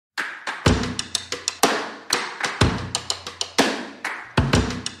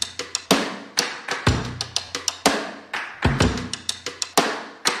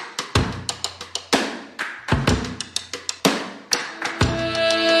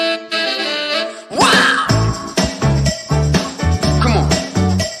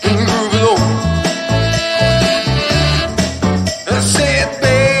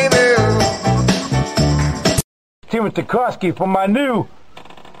with the Kerofsky from my new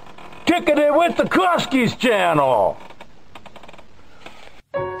Kicking It with the Kerofskys channel.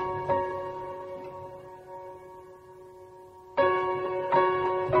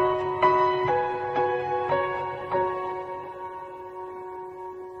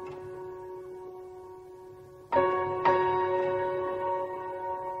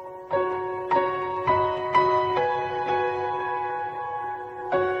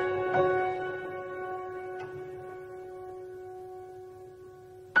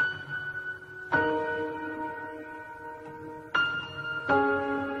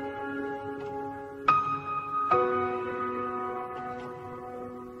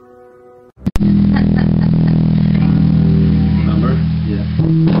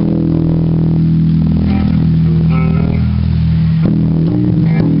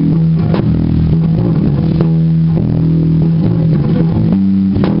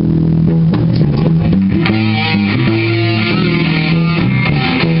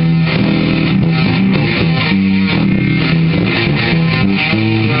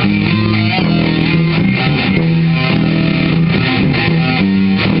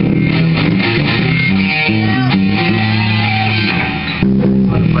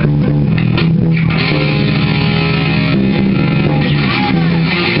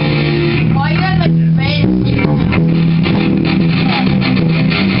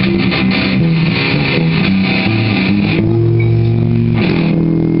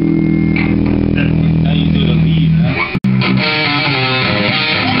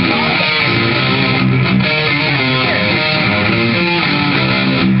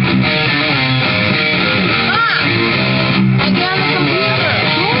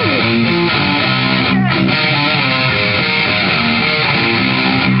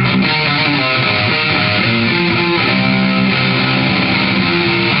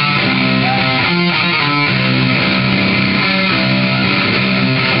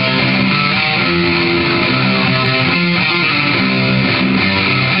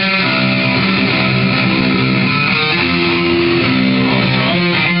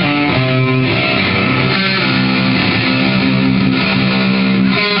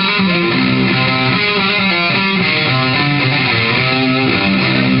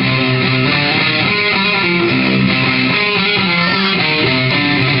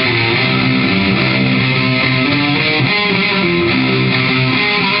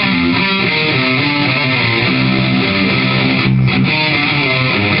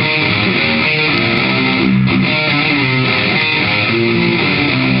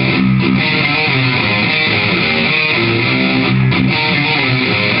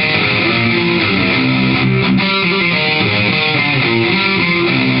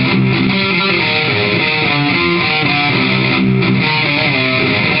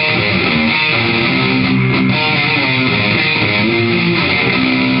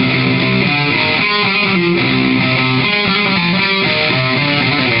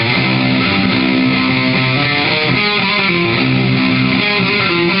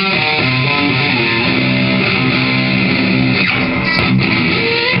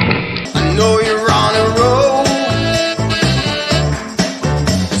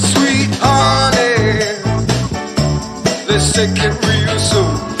 Take it real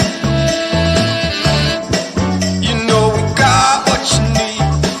soon. You know we got what you need,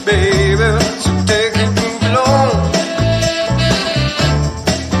 baby. So take it, move along.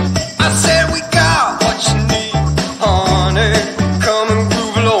 I said we got what you need, honey. Come and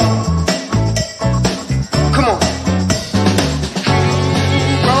groove along. Come on.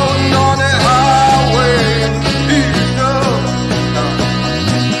 Rolling on the highway, you know.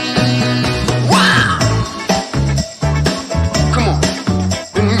 Wow. Come on,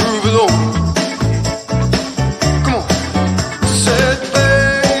 and groove along. Come on, said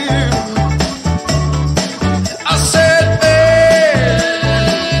babe. I said babe.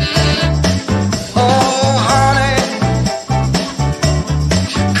 Oh honey,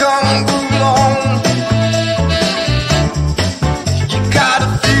 come and groove along. You gotta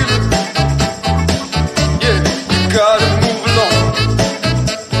feel it.